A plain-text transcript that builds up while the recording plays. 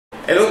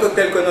Hello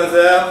cocktail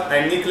connoisseur,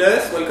 I'm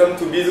Nicolas, welcome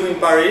to Bisou in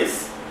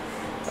Paris.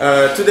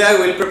 Today I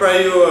will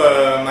prepare you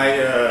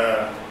my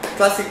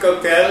classic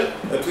cocktail,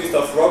 a twist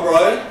of Rob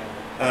Roy.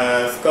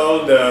 It's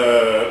called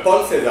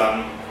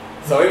Sesame.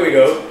 So here we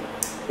go.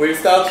 We'll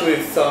start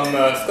with some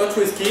Scotch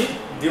whiskey,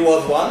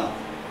 D-Wars 1.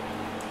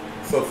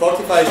 So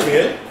 45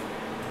 ml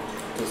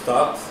to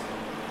start.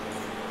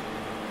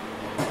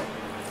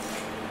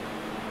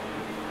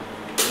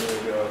 Here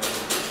we go.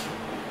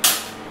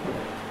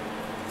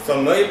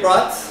 Some Noy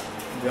Brats,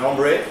 the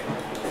ombre,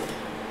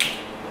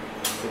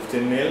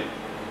 15 ml.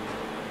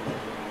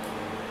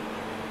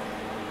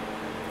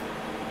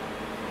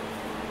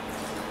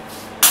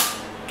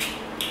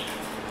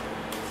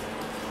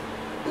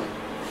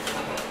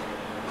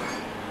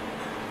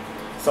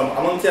 Some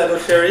Amontillado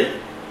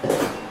sherry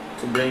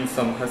to bring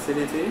some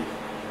acidity.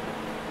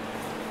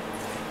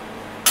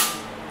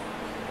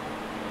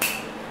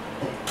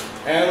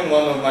 And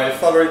one of my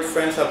favorite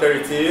French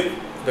aperitifs,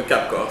 the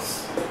Cap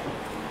Corse.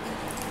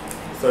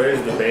 So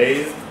here's the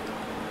base,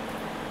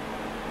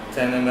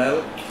 10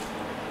 ml.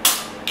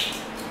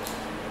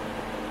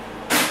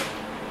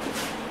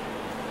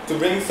 To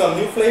bring some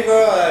new flavor,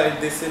 I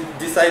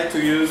decided to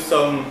use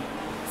some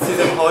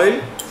sesame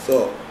oil.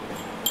 So,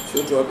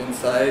 few drop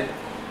inside.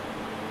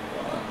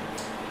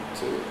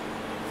 1,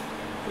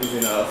 2 is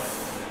enough.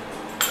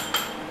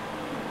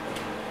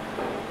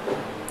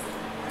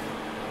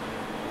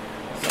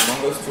 Some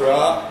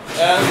angostura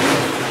and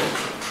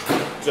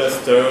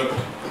just stir.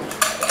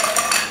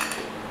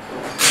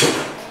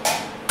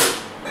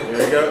 Here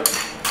we go.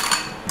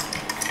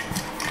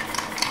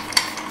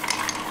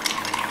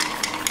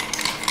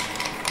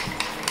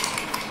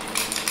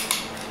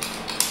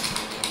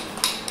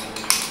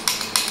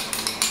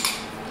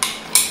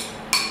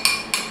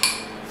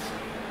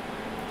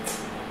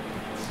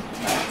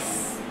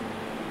 Nice.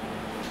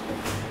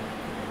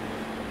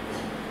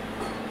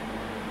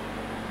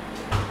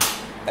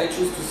 I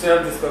choose to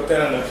serve this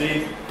cocktail on a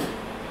big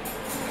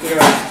clear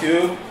ice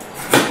cube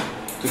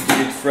to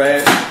keep it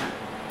fresh,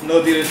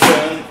 no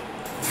dilution.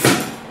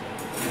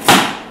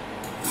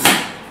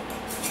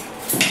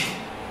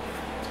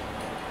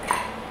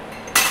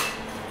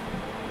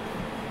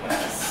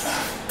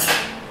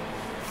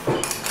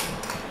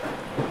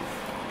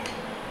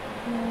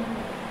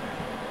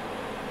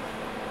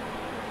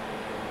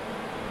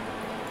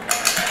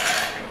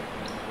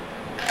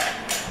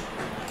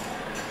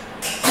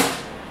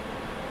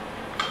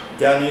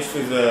 Garnished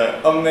with a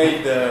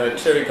homemade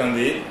cherry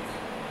candy.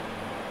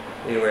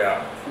 Here we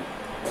are.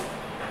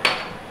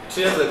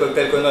 Cheers, the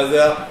cocktail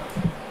connoisseur.